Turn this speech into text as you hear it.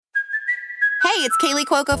Hey, it's Kaylee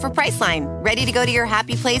Cuoco for Priceline. Ready to go to your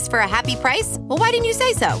happy place for a happy price? Well, why didn't you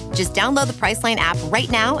say so? Just download the Priceline app right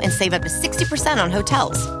now and save up to 60% on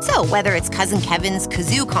hotels. So whether it's Cousin Kevin's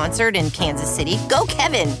Kazoo Concert in Kansas City, go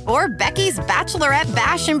Kevin, or Becky's Bachelorette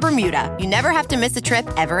Bash in Bermuda, you never have to miss a trip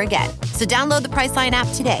ever again. So download the Priceline app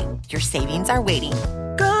today. Your savings are waiting.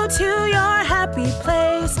 Go to your happy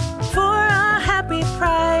place for a happy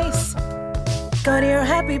price. Go to your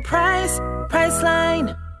happy price,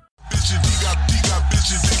 Priceline.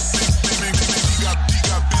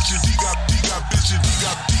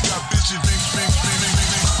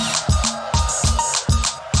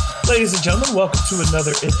 Ladies and gentlemen, welcome to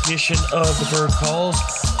another edition of The Bird Calls.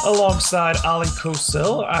 Alongside Ali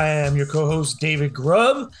Cosell, I am your co-host, David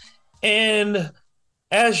Grubb. And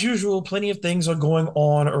as usual, plenty of things are going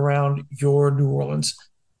on around your New Orleans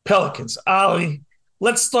Pelicans. Ali,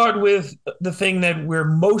 let's start with the thing that we're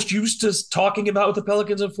most used to talking about with the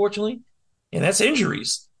Pelicans, unfortunately, and that's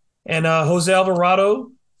injuries. And Jose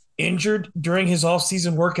Alvarado injured during his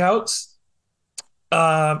offseason workouts.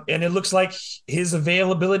 And it looks like his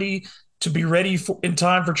availability to be ready in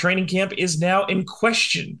time for training camp is now in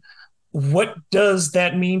question. What does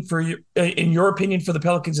that mean for you, in your opinion, for the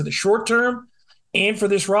Pelicans in the short term and for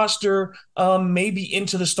this roster, maybe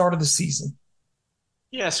into the start of the season?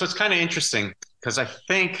 Yeah, so it's kind of interesting because I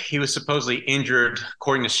think he was supposedly injured,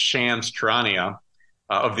 according to Shams Charania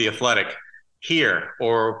of The Athletic, here,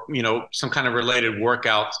 or, you know, some kind of related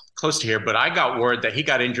workout close to here. But I got word that he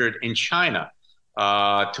got injured in China.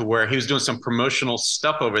 To where he was doing some promotional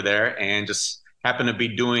stuff over there and just happened to be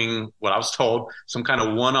doing what I was told, some kind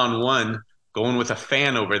of one-on-one going with a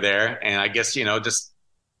fan over there. And I guess, you know, just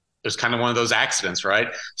it was kind of one of those accidents, right?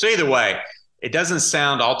 So either way, it doesn't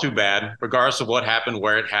sound all too bad, regardless of what happened,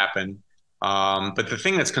 where it happened. But the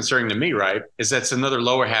thing that's concerning to me, right, is that's another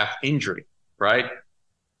lower half injury, right?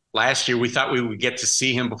 Last year, we thought we would get to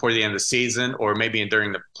see him before the end of the season or maybe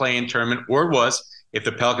during the play-in tournament. Word was, if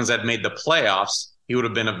the Pelicans had made the playoffs, he would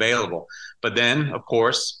have been available. But then, of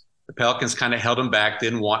course, the Pelicans kind of held him back,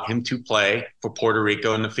 didn't want him to play for Puerto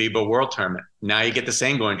Rico in the FIBA World Tournament. Now you get the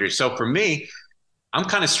Sengun injury. So for me, I'm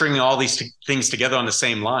kind of stringing all these things together on the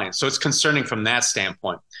same line. So it's concerning from that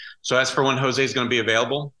standpoint. So as for when Jose is going to be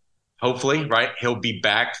available, hopefully, right, he'll be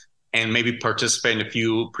back and maybe participate in a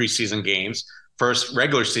few preseason games. First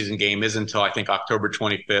regular season game is until I think October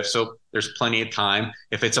 25th. So there's plenty of time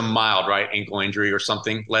if it's a mild, right, ankle injury or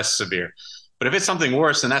something less severe. But if it's something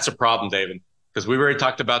worse, then that's a problem, David, because we've already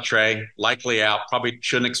talked about Trey, likely out, probably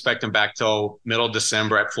shouldn't expect him back till middle of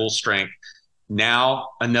December at full strength. Now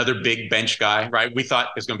another big bench guy, right? We thought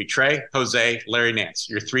it was going to be Trey, Jose, Larry Nance,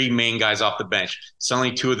 your three main guys off the bench.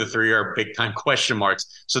 Suddenly two of the three are big time question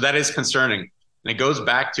marks. So that is concerning. And it goes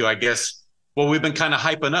back to, I guess, what we've been kind of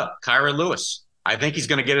hyping up, Kyra Lewis. I think he's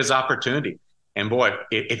going to get his opportunity. And boy,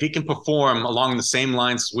 if he can perform along the same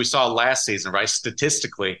lines we saw last season, right,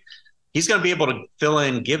 statistically, he's going to be able to fill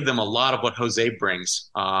in, give them a lot of what Jose brings.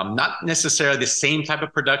 Not necessarily the same type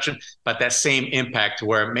of production, but that same impact to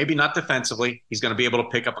where maybe not defensively. He's going to be able to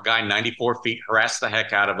pick up a guy 94 feet, harass the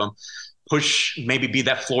heck out of him, push, maybe be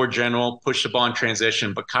that floor general, push the ball in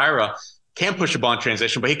transition. But Kyra can push the ball in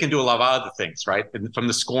transition, but he can do a lot of other things, right? From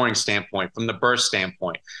the scoring standpoint, from the burst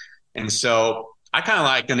standpoint. And so I kind of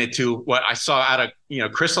liken it to what I saw out of, you know,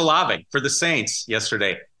 Chris Olave for the Saints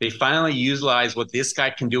yesterday. They finally utilized what this guy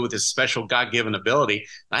can do with his special God-given ability.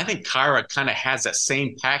 And I think Kyra kind of has that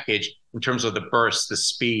same package in terms of the burst, the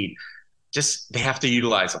speed. Just they have to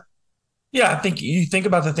utilize them. Yeah, I think you think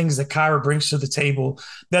about the things that Kyra brings to the table,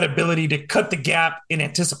 that ability to cut the gap in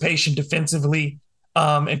anticipation defensively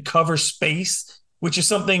and cover space, which is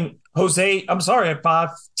something at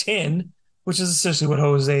 5'10", which is essentially what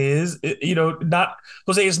Jose is.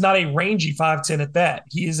 Jose is not a rangy 5'10" at that.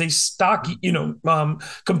 He is a stocky,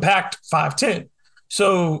 compact 5'10".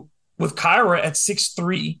 So with Kyra at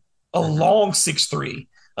 6'3", a long 6'3",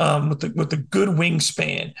 with a good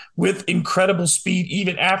wingspan, with incredible speed,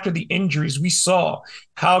 even after the injuries, we saw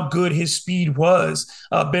how good his speed was.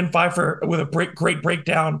 Ben Pfeiffer with a great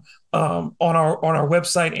breakdown on our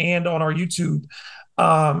website and on our YouTube,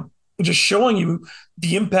 just showing you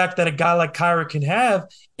the impact that a guy like Kyra can have.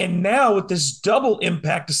 And now with this double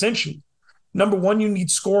impact, essentially, number one, you need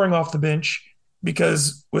scoring off the bench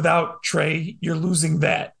because without Trey, you're losing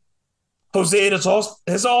that. Jose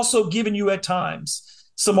has also given you at times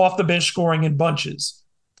some off the bench scoring in bunches.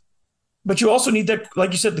 But you also need that,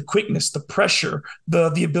 like you said, the quickness, the pressure,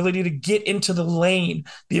 the ability to get into the lane,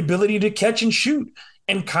 the ability to catch and shoot.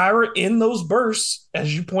 And Kyra in those bursts,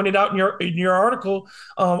 as you pointed out in your article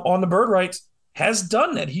on the Bird Rights, has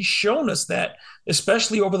done that. He's shown us that,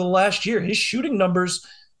 especially over the last year. His shooting numbers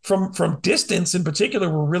from distance in particular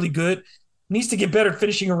were really good. Needs to get better at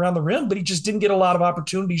finishing around the rim, but he just didn't get a lot of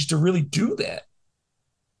opportunities to really do that.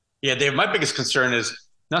 Yeah, Dave, my biggest concern is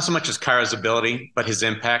not so much as Kyra's ability, but his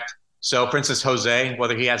impact. So, for instance, Jose,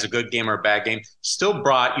 whether he has a good game or a bad game, still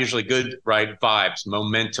brought usually good, right, vibes,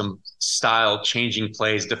 momentum, style, changing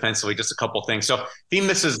plays defensively, just a couple things. So if he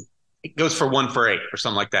misses, it goes for 1 for 8 or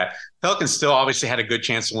something like that. Pelicans still obviously had a good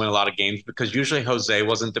chance to win a lot of games because usually Jose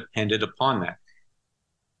wasn't dependent upon that.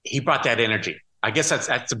 He brought that energy. I guess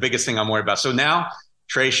that's the biggest thing I'm worried about. So now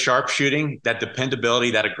Trey's sharpshooting, that dependability,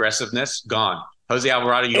 that aggressiveness, gone. Jose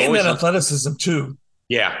Alvarado, and that athleticism too.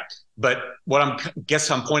 Yeah. But what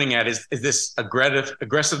I'm pointing at is this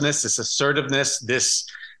aggressiveness, this assertiveness, this,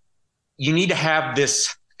 you need to have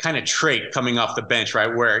this kind of trait coming off the bench,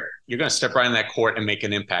 right? Where you're going to step right in that court and make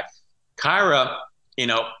an impact. Kyra,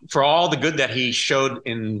 for all the good that he showed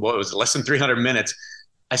in what was less than 300 minutes,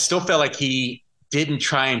 I still felt like he didn't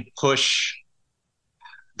try and push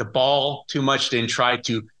the ball too much, didn't try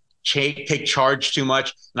to take charge too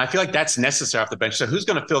much. And I feel like that's necessary off the bench. So who's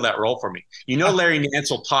going to fill that role for me? Larry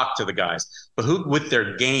Nance will talk to the guys, but who with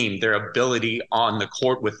their game, their ability on the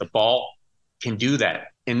court with the ball can do that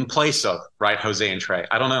in place of, right, Jose and Trey?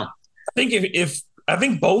 I don't know. I think if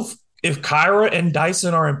both Kyra and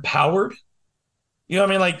Dyson are empowered,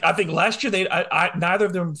 I think last year neither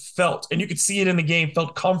of them felt, and you could see it in the game,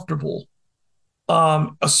 felt comfortable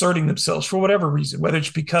asserting themselves for whatever reason, whether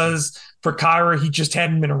it's because for Kyra, he just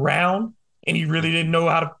hadn't been around and he really didn't know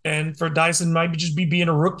how to, and for Dyson might just be being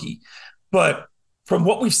a rookie. But from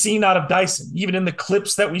what we've seen out of Dyson, even in the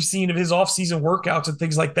clips that we've seen of his offseason workouts and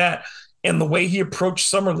things like that, and the way he approached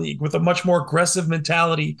Summer League with a much more aggressive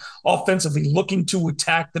mentality offensively, looking to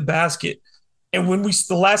attack the basket. And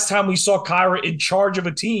the last time we saw Kyra in charge of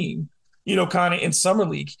a team, kind of in Summer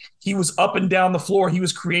League, he was up and down the floor. He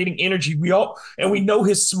was creating energy. We know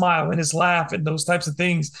his smile and his laugh and those types of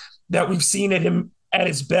things that we've seen at him at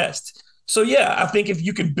his best. So yeah, I think if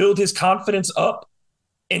you can build his confidence up,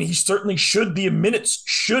 and he certainly should be, minutes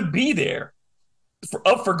should be there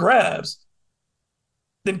up for grabs,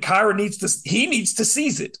 then Kyra needs to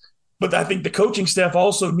seize it. But I think the coaching staff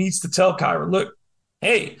also needs to tell Kyra, look,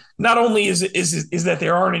 hey, not only is that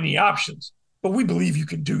there aren't any options, but we believe you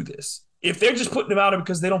can do this. If they're just putting him out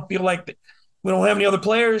because they don't feel like we don't have any other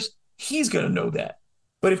players, he's going to know that.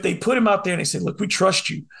 But if they put him out there and they say, look, we trust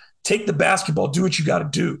you, take the basketball, do what you got to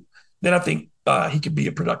do, then I think he could be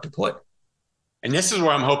a productive player. And this is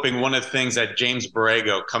where I'm hoping one of the things that James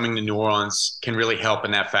Borrego coming to New Orleans can really help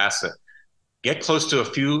in that facet. Get close to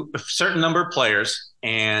a certain number of players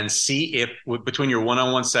and see if between your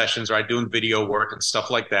one-on-one sessions, right, doing video work and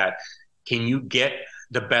stuff like that, can you get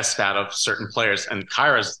the best out of certain players? And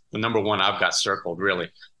Kyra's the number one I've got circled, really,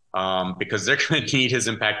 because they're going to need his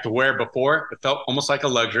impact. To where before it felt almost like a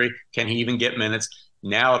luxury. Can he even get minutes?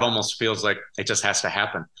 Now it almost feels like it just has to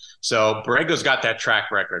happen. So Borrego's got that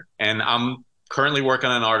track record, and I'm currently working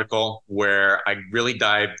on an article where I really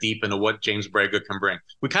dive deep into what James Borrego can bring.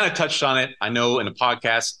 We kind of touched on it, I know, in a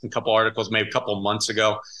podcast, a couple articles, maybe a couple of months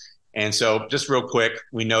ago. And so just real quick,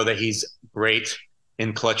 we know that he's great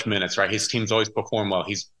in clutch minutes, right? His teams always perform well.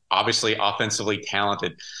 He's obviously offensively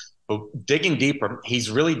talented. But digging deeper, he's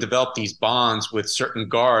really developed these bonds with certain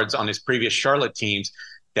guards on his previous Charlotte teams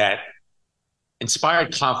that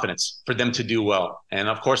inspired confidence for them to do well. And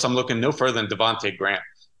of course, I'm looking no further than Devontae Graham.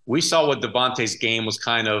 We saw what Devontae's game was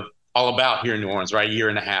kind of all about here in New Orleans, right? A year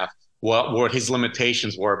and a half, what his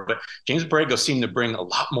limitations were. But James Borrego seemed to bring a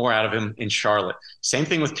lot more out of him in Charlotte. Same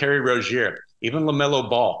thing with Terry Rozier, even LaMelo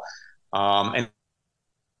Ball. And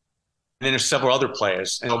then there's several other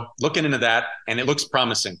players. And looking into that, and it looks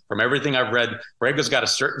promising. From everything I've read, Borrego's got a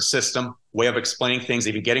certain system, way of explaining things,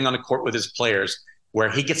 even getting on the court with his players, where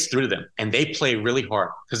he gets through them and they play really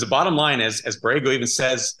hard. Because the bottom line is, as Borrego even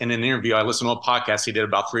says in an interview, I listened to a podcast he did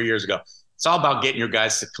about 3 years ago, it's all about getting your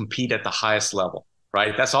guys to compete at the highest level,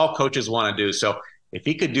 right? That's all coaches want to do. So if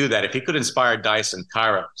he could do that, if he could inspire Dyson,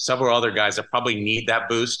 Kyra, several other guys that probably need that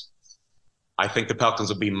boost, I think the Pelicans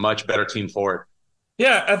will be a much better team for it.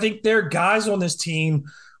 Yeah, I think there are guys on this team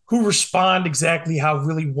who respond exactly how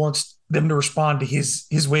Willie wants them to respond to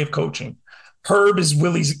his way of coaching. Herb is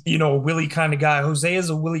Willie's, a Willie kind of guy. Jose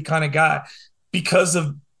is a Willie kind of guy because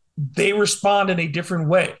of they respond in a different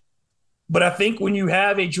way. But I think when you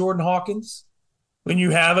have a Jordan Hawkins, when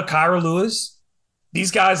you have a Kyra Lewis,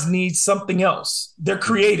 these guys need something else. They're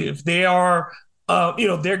creative. They are,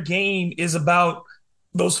 their game is about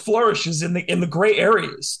those flourishes in the gray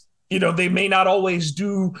areas. They may not always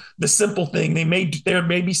do the simple thing. There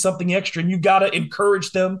may be something extra, and you got to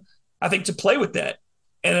encourage them, I think, to play with that.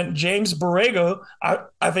 And James Borrego,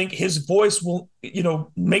 I think his voice will,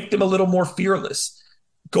 make them a little more fearless.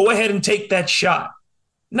 Go ahead and take that shot.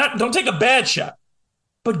 Don't take a bad shot,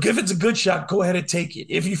 but if it's a good shot, go ahead and take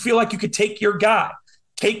it. If you feel like you could take your guy,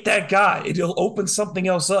 take that guy. It'll open something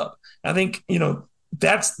else up. I think,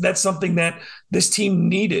 that's something that this team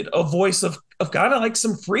needed, a voice of kind of like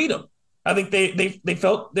some freedom. I think they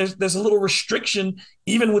felt there's a little restriction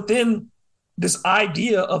even within this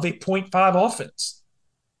idea of a 0.5 offense.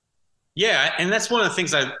 Yeah, and that's one of the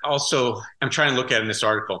things I'm trying to look at in this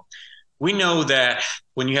article. We know that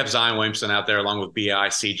when you have Zion Williamson out there along with B.I.,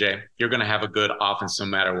 CJ, you're going to have a good offense no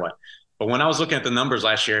matter what. But when I was looking at the numbers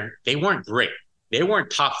last year, they weren't great. They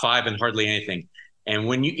weren't top 5 in hardly anything. And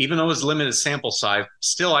even though it was limited sample size,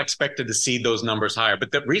 still I expected to see those numbers higher.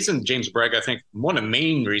 But the reason James Borrego, I think one of the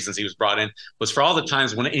main reasons he was brought in was for all the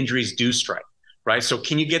times when injuries do strike, right? So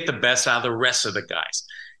can you get the best out of the rest of the guys?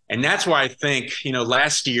 And that's why I think,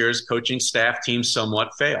 last year's coaching staff team somewhat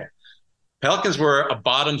failed. Pelicans were a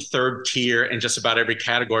bottom third tier in just about every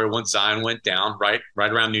category once Zion went down, right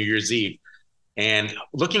around New Year's Eve. And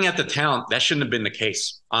looking at the talent, that shouldn't have been the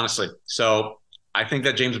case, honestly. So I think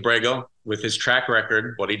that James Borrego, with his track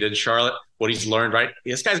record, what he did in Charlotte, what he's learned, right?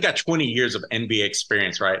 This guy's got 20 years of NBA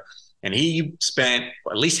experience, right? And he spent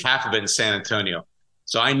at least half of it in San Antonio.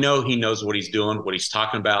 So I know he knows what he's doing, what he's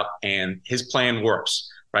talking about, and his plan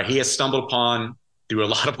works, right? He has stumbled upon through a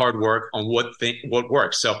lot of hard work on what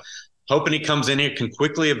works. So hoping he comes in here, can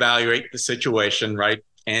quickly evaluate the situation, right?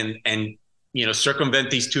 And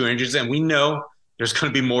circumvent these 2 injuries. And we know there's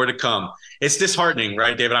going to be more to come. It's disheartening,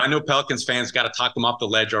 right, David? I know Pelicans fans got to talk them off the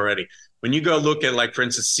ledge already. When you go look at, like, for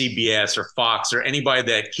instance, CBS or Fox or anybody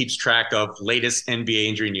that keeps track of latest NBA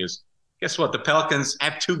injury news, guess what? The Pelicans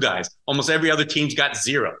have 2 guys. Almost every other team's got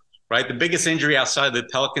 0, right? The biggest injury outside of the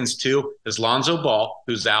Pelicans, too, is Lonzo Ball,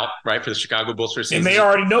 who's out, right, for the Chicago Bulls for a season. And they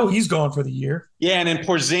already know he's gone for the year. Yeah, and then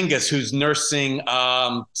Porzingis, who's nursing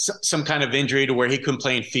some kind of injury to where he couldn't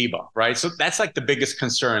play in FIBA, right? So that's like the biggest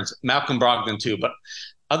concerns. Malcolm Brogdon, too. But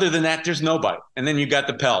other than that, there's nobody. And then you got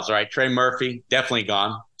the Pels, right? Trey Murphy, definitely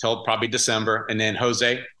gone till probably December. And then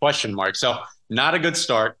Jose, question mark. So not a good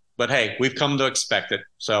start. But, hey, we've come to expect it.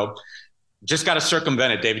 So just got to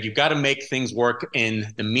circumvent it, David. You've got to make things work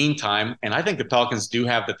in the meantime. And I think the Pelicans do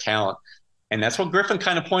have the talent. And that's what Griffin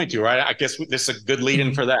kind of pointed to, right? I guess this is a good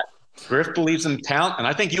lead-in for that. Griff believes in talent, and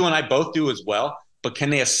I think you and I both do as well. But can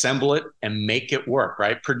they assemble it and make it work,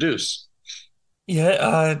 right? Produce.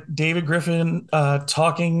 Yeah, David Griffin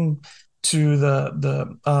talking to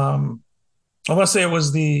the I want to say it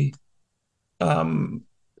was the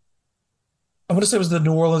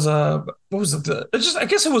New Orleans. What was it? I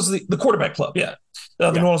guess it was the quarterback club. Yeah,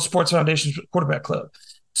 the New Orleans Sports Foundation quarterback club.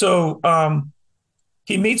 So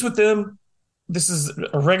he meets with them. This is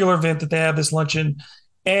a regular event that they have, this luncheon,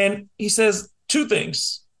 and he says 2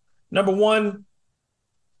 things. Number one,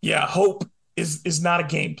 hope is not a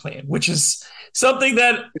game plan, which is something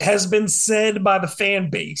that has been said by the fan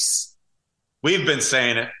base. We've been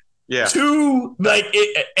saying it. Yeah. 2,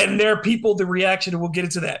 and there are people, the reaction, and we'll get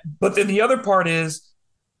into that. But then the other part is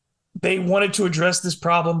they wanted to address this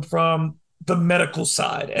problem from the medical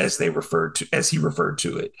side, as he referred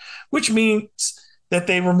to it, which means that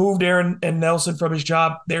they removed Aaron and Nelson from his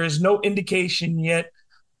job. There is no indication yet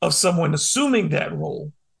of someone assuming that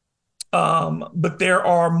role. But there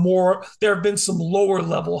have been some lower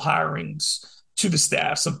level hirings to the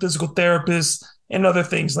staff, some physical therapists and other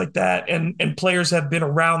things like that. And players have been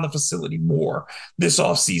around the facility more this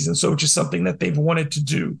offseason. So it's just something that they've wanted to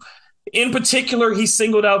do. In particular, he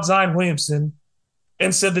singled out Zion Williamson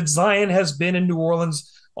and said that Zion has been in New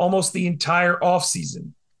Orleans almost the entire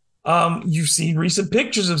offseason. You've seen recent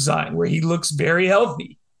pictures of Zion where he looks very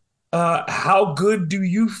healthy. How good do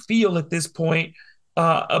you feel at this point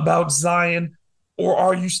about Zion, or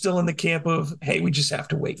are you still in the camp of, hey, we just have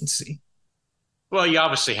to wait and see? Well, you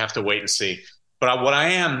obviously have to wait and see. But what I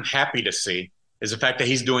am happy to see is the fact that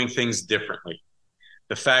he's doing things differently.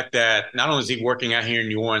 The fact that not only is he working out here in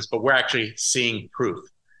New Orleans, but we're actually seeing proof.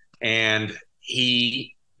 And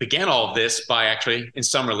he began all of this by actually in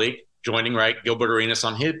Summer League joining, right, Gilbert Arenas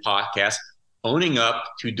on his podcast, owning up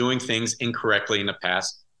to doing things incorrectly in the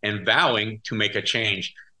past and vowing to make a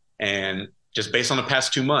change. And just based on the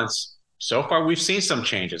past 2 months, so far we've seen some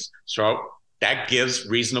changes. So that gives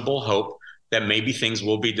reasonable hope that maybe things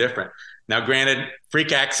will be different. Now, granted,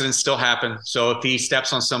 freak accidents still happen. So if he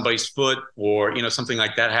steps on somebody's foot or, something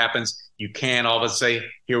like that happens, you can't all of a sudden say,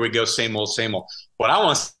 here we go, same old, same old. What I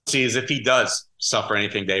want to see is if he does suffer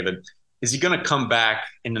anything, David, is he going to come back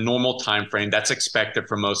in the normal time frame that's expected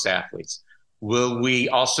for most athletes? Will we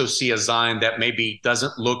also see a Zion that maybe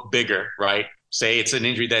doesn't look bigger, right, say it's an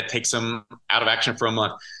injury that takes him out of action for a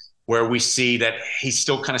month, where we see that he's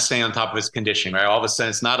still kind of staying on top of his conditioning, right? All of a sudden,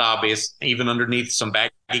 it's not obvious, even underneath some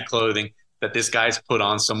baggy clothing, that this guy's put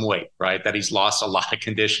on some weight, right? That he's lost a lot of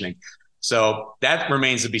conditioning. So that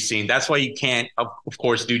remains to be seen. That's why you can't, of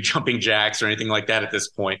course, do jumping jacks or anything like that at this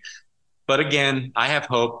point. But again, I have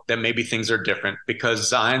hope that maybe things are different, because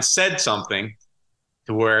Zion said something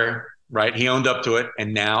to where, right, he owned up to it,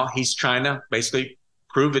 and now he's trying to basically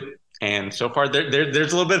prove it. And so far,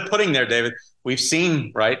 there's a little bit of pudding there, David. We've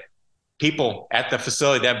seen, right, people at the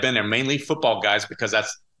facility that have been there, mainly football guys, because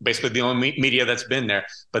that's basically the only media that's been there,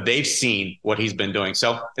 but they've seen what he's been doing.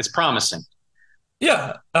 So it's promising.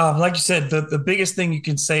 Yeah. Like you said, the biggest thing you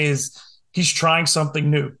can say is he's trying something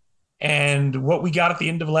new. And what we got at the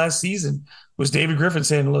end of last season was David Griffin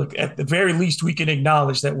saying, look, at the very least, we can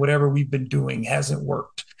acknowledge that whatever we've been doing hasn't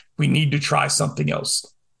worked. We need to try something else.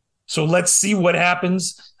 So let's see what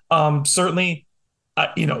happens. Certainly,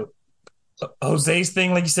 Jose's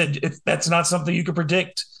thing, like you said, that's not something you can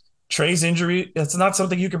predict. Trey's injury, that's not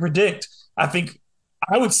something you can predict. I think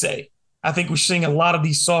we're seeing a lot of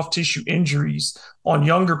these soft tissue injuries on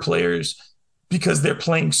younger players because they're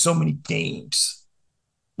playing so many games.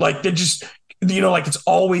 Like they're just, like it's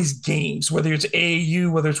always games, whether it's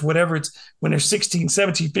AAU, whether it's whatever, it's when they're 16,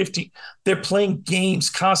 17, 15, they're playing games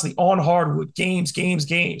constantly on hardwood, games.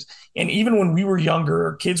 And even when we were younger,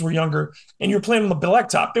 or kids were younger, and you're playing on the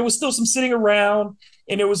blacktop, there was still some sitting around,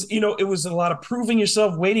 and it was a lot of proving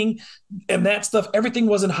yourself, waiting, and that stuff. Everything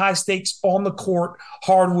wasn't high stakes on the court,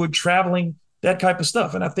 hardwood, traveling, that type of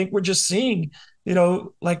stuff. And I think we're just seeing,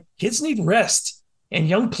 like kids need rest. And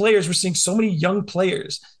young players, we're seeing so many young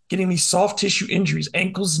players getting these soft tissue injuries,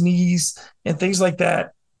 ankles, knees, and things like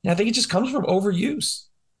that. And I think it just comes from overuse.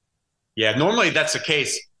 Yeah, normally that's the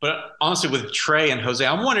case. But honestly, with Trey and Jose,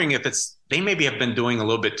 I'm wondering if they maybe have been doing a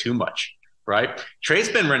little bit too much, right? Trey's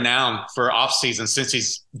been renowned for offseason since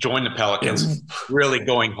he's joined the Pelicans, really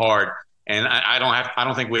going hard. And I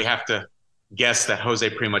don't think we have to guess that Jose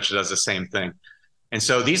pretty much does the same thing. And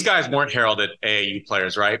so these guys weren't heralded AAU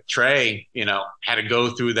players, right? Trey, had to go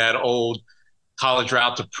through that old college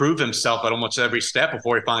route to prove himself at almost every step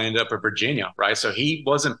before he finally ended up at Virginia, right? So he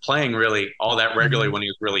wasn't playing really all that regularly when he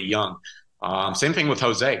was really young. Same thing with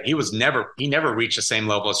Jose. He never reached the same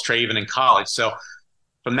level as Trey, even in college. So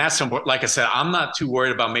from that standpoint, like I said, I'm not too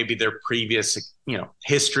worried about maybe their previous,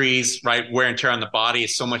 histories, right? Wear and tear on the body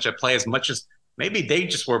is so much at play, as much as maybe they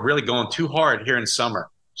just were really going too hard here in summer.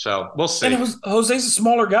 So we'll see. And Jose's a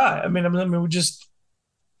smaller guy.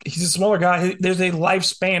 He's a smaller guy. There's a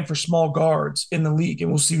lifespan for small guards in the league, and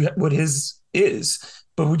we'll see what his is.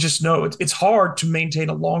 But we just know it's hard to maintain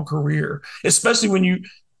a long career, especially when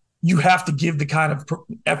you have to give the kind of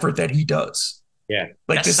effort that he does. Yeah,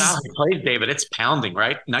 like that's how he plays, David. It's pounding,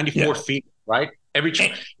 right? 94 feet, right?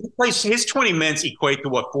 He plays his 20 minutes equate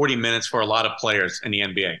to 40 minutes for a lot of players in the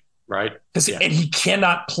NBA. Right. And he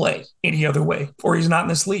cannot play any other way, or he's not in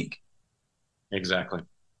this league. Exactly.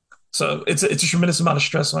 So it's a tremendous amount of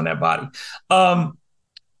stress on that body.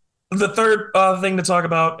 The third thing to talk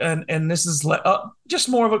about, and this is just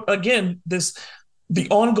more of the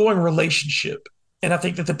ongoing relationship. And I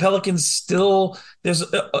think that the Pelicans there's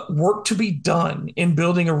work to be done in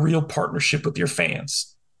building a real partnership with your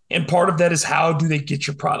fans. And part of that is, how do they get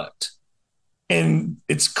your product? And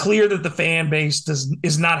it's clear that the fan base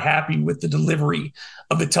is not happy with the delivery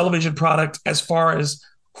of the television product as far as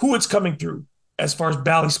who it's coming through, as far as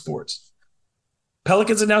Bally Sports.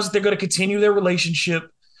 Pelicans announced that they're going to continue their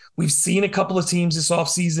relationship. We've seen a couple of teams this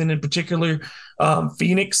offseason, in particular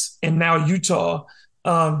Phoenix and now Utah,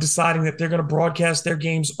 deciding that they're going to broadcast their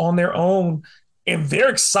games on their own. And they're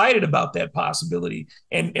excited about that possibility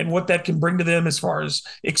and what that can bring to them as far as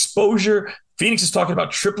exposure. Phoenix is talking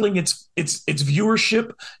about tripling its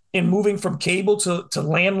viewership and moving from cable to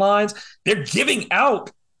landlines. They're giving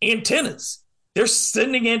out antennas. They're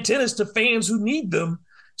sending antennas to fans who need them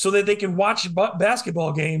so that they can watch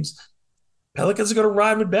basketball games. Pelicans are going to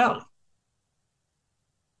ride with Bally.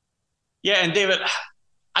 Yeah, and David,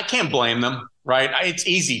 I can't blame them, right? It's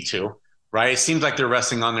easy to, right? It seems like they're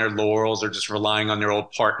resting on their laurels or just relying on their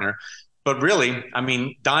old partner. But really,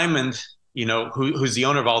 Diamond, who's the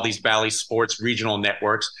owner of all these Bally Sports regional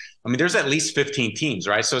networks. There's at least 15 teams,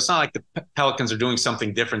 right? So it's not like the Pelicans are doing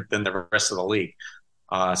something different than the rest of the league.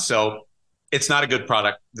 So it's not a good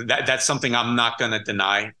product. That's something I'm not going to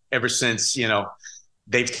deny. Ever since,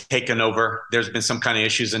 they've taken over, there's been some kind of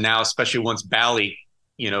issues. And now, especially once Bally,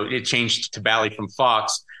 it changed to Bally from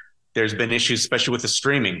Fox, there's been issues, especially with the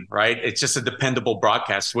streaming, right? It's just a dependable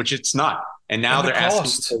broadcast, which it's not. And now we're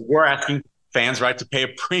asking fans, right, to pay a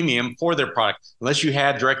premium for their product. Unless you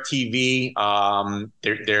had DirecTV,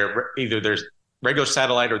 either there's regular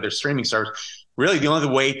satellite or their streaming service. Really, the only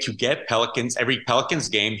way to get every Pelicans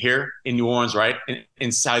game here in New Orleans, right,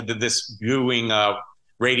 inside this viewing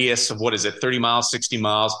radius of 30 miles, 60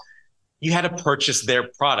 miles, you had to purchase their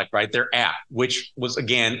product, right, their app, which was,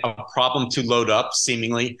 again, a problem to load up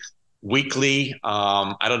seemingly weekly.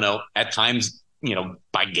 I don't know, at times,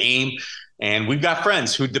 by game. And we've got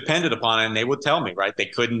friends who depended upon it, and they would tell me, right,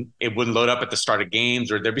 it wouldn't load up at the start of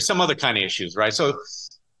games, or there'd be some other kind of issues, right? So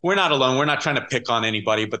we're not alone. We're not trying to pick on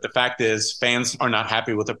anybody, but the fact is fans are not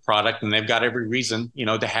happy with the product, and they've got every reason,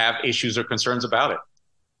 to have issues or concerns about it.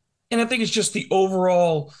 And I think it's just the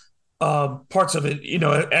overall parts of it,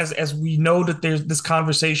 as we know that there's this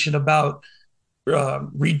conversation about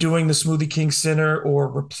redoing the Smoothie King Center or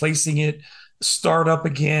replacing it, start up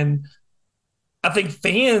again. I think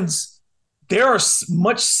there are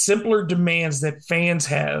much simpler demands that fans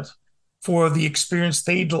have for the experience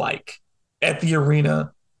they'd like at the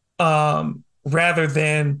arena, rather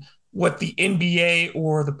than what the NBA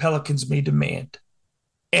or the Pelicans may demand.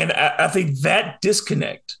 And I think that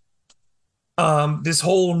disconnect, this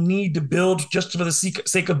whole need to build just for the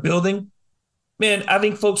sake of building, man, I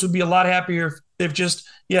think folks would be a lot happier if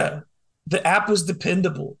the app was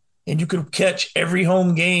dependable and you could catch every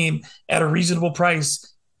home game at a reasonable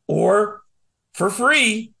price or for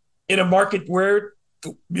free in a market where,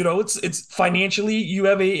 it's financially, you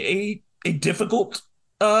have a difficult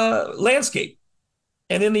landscape.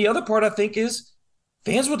 And then the other part, I think, is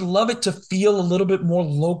fans would love it to feel a little bit more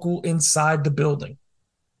local inside the building.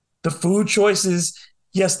 The food choices,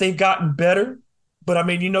 yes, they've gotten better, but I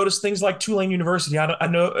mean, you notice things like Tulane University. I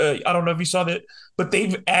don't know if you saw that, but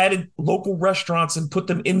they've added local restaurants and put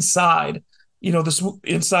them inside,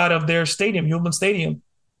 inside of their stadium, Hillman Stadium.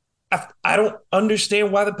 I don't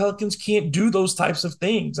understand why the Pelicans can't do those types of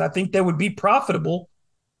things. I think that would be profitable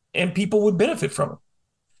and people would benefit from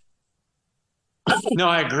it. No,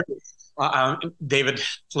 I agree. David,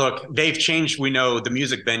 look, they've changed. We know the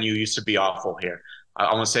music venue used to be awful here.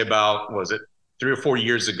 I want to say about, 3 or 4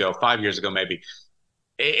 years ago, 5 years ago, maybe.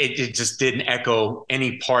 It just didn't echo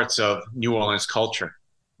any parts of New Orleans culture,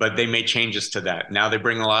 but they made changes to that. Now they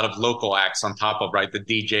bring a lot of local acts on top of, right, the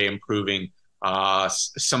DJ improving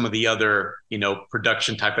some of the other,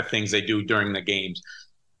 production type of things they do during the games.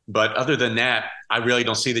 But other than that, I really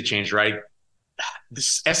don't see the change, right?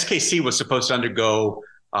 This SKC was supposed to undergo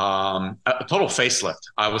a total facelift.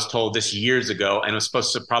 I was told this years ago, and it was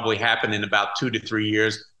supposed to probably happen in about 2 to 3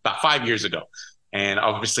 years, about 5 years ago. And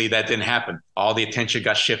obviously that didn't happen. All the attention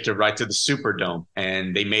got shifted right to the Superdome,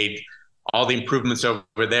 and they made all the improvements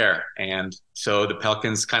over there. And so the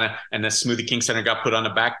Pelicans and the Smoothie King Center got put on the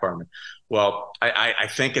back burner. Well, I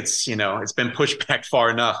think it's been pushed back far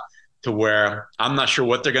enough to where I'm not sure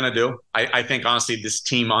what they're going to do. I think, honestly, this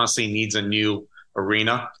team needs a new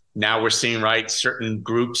arena. Now we're seeing, right, certain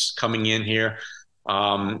groups coming in here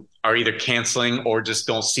are either canceling or just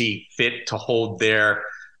don't see fit to hold their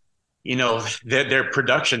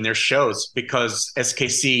production, their shows, because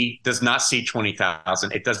SKC does not see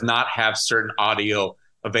 20,000. It does not have certain audio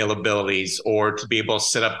availabilities or to be able to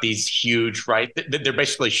set up these huge, right? They're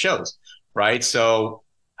basically shows, right? So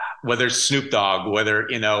whether it's Snoop Dogg, whether,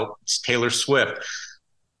 it's Taylor Swift,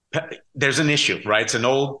 there's an issue, right? It's an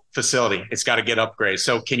old facility. It's got to get upgraded.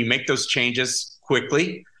 So can you make those changes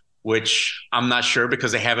quickly? Which I'm not sure,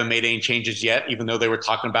 because they haven't made any changes yet, even though they were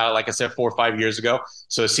talking about it, like I said, 4 or 5 years ago.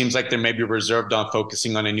 So it seems like they're maybe reserved on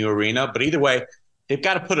focusing on a new arena. But either way, they've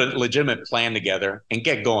got to put a legitimate plan together and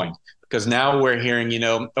get going, because now we're hearing,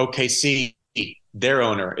 OKC, their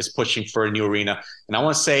owner, is pushing for a new arena. And I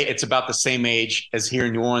want to say it's about the same age as here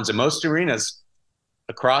in New Orleans. And most arenas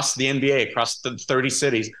across the NBA, across the 30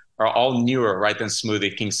 cities, are all newer, right, than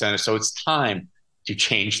Smoothie King Center. So it's time to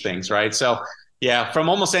change things, right? So yeah, from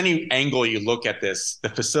almost any angle you look at this, the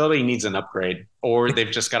facility needs an upgrade, or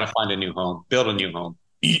they've just got to find a new home, build a new home.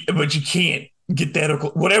 But you can't get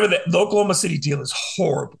that. Whatever the Oklahoma City deal is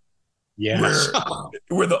horrible. Yes.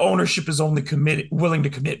 Where the ownership is only willing to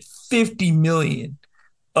commit $50 million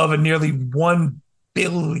of a nearly $1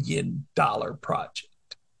 billion project.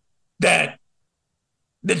 That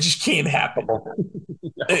just can't happen.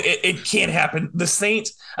 It can't happen. The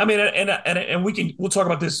Saints, I mean, and we'll talk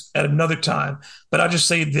about this at another time, but I'll just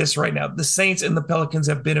say this right now. The Saints and the Pelicans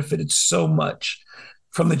have benefited so much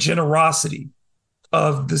from the generosity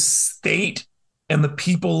of the state and the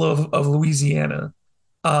people of Louisiana,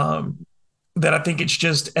 that I think it's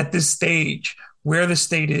just at this stage where the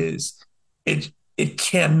state is, it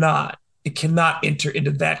cannot enter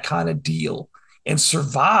into that kind of deal and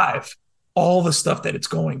survive all the stuff that it's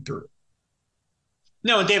going through.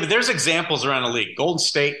 No, and David, there's examples around the league. Golden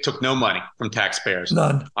State took no money from taxpayers.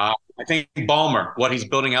 None. I think Ballmer, what he's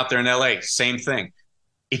building out there in LA, same thing.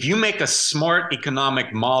 If you make a smart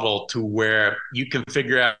economic model to where you can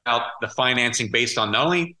figure out the financing based on not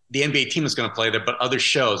only the NBA team is going to play there, but other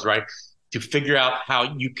shows, right? To figure out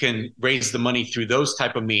how you can raise the money through those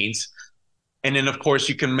type of means. And then, of course,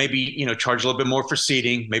 you can maybe, charge a little bit more for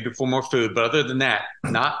seating, maybe for more food. But other than that,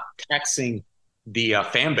 not taxing the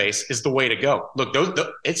fan base is the way to go. Look,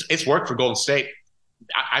 it's worked for Golden State.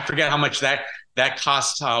 I forget how much that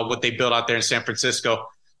cost, what they built out there in San Francisco.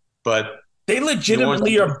 But they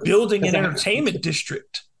legitimately are building an entertainment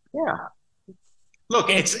district. Yeah. Look,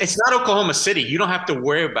 it's not Oklahoma City. You don't have to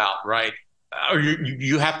worry about, right? Or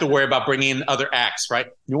you have to worry about bringing in other acts, right?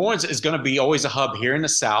 New Orleans is going to be always a hub here in the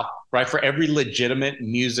South, right? For every legitimate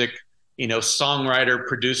music, songwriter,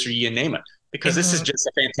 producer, you name it. Because this is just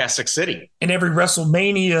a fantastic city. And every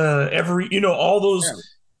WrestleMania, all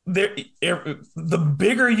those, the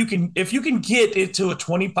bigger you can, if you can get it to a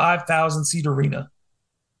 25,000 seat arena,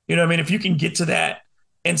 if you can get to that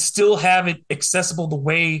and still have it accessible the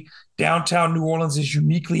way downtown New Orleans is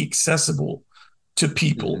uniquely accessible to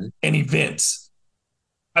people and events.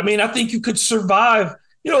 I think you could survive.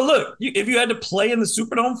 Look, if you had to play in the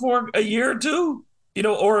Superdome for a year or two,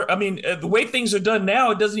 the way things are done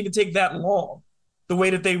now, it doesn't even take that long. The way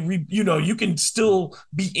that they, you can still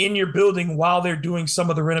be in your building while they're doing some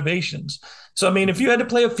of the renovations. So, if you had to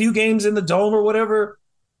play a few games in the Dome or whatever,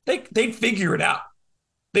 they'd figure it out.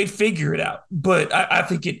 But I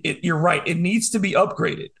think you're right. It needs to be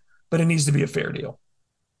upgraded, but it needs to be a fair deal.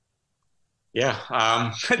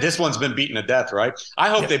 Yeah. This one's been beaten to death, right? I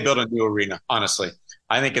hope they build a new arena, honestly.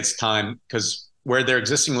 I think it's time because where their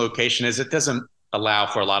existing location is, it doesn't allow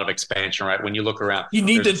for a lot of expansion, right? When you look around. You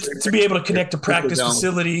need to be able to connect a practice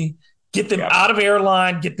facility, get them out of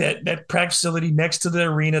airline, get that practice facility next to the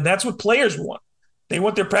arena. That's what players want. They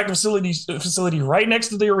want their practice facility right next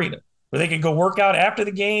to the arena where they can go work out after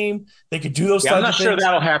the game. They could do those types of things. I'm not sure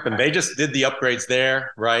that'll happen. They just did the upgrades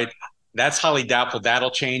there, right? That's highly doubtful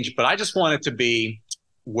that'll change. But I just want it to be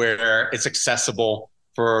where it's accessible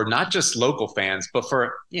for not just local fans, but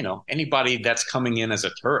for, anybody that's coming in as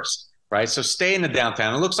a tourist, right? So stay in the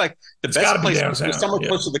downtown. It looks like the best place is somewhere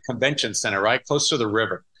close to the convention center, right? Close to the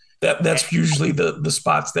river. That's usually the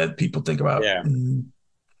spots that people think about. Yeah.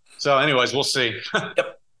 So anyways, we'll see.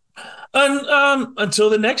 Yep. And until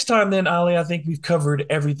the next time then, Ali, I think we've covered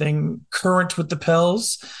everything current with the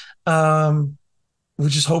Pels. We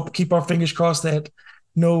just keep our fingers crossed that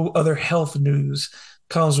no other health news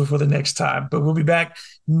comes before the next time. But we'll be back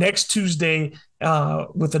next Tuesday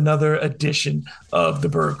with another edition of The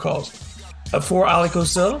Bird Calls. For Ali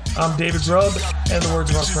Cosell, I'm David Grubb, and the words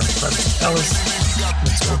of our current president, Ellis,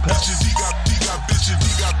 let's go Pels.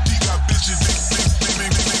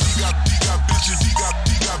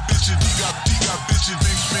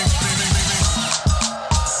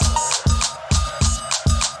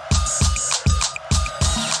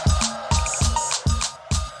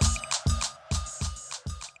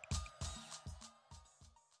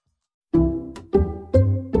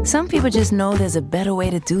 Some people just know there's a better way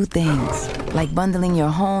to do things, like bundling your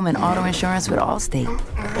home and auto insurance with Allstate,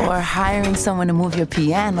 or hiring someone to move your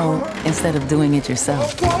piano instead of doing it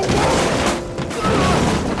yourself.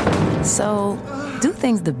 So, do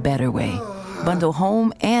things the better way. Bundle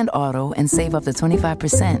home and auto and save up to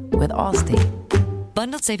 25% with Allstate.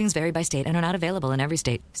 Bundled savings vary by state and are not available in every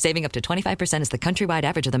state. Saving up to 25% is the countrywide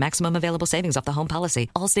average of the maximum available savings off the home policy.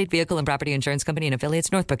 Allstate Vehicle and Property Insurance Company and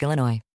Affiliates, Northbrook, Illinois.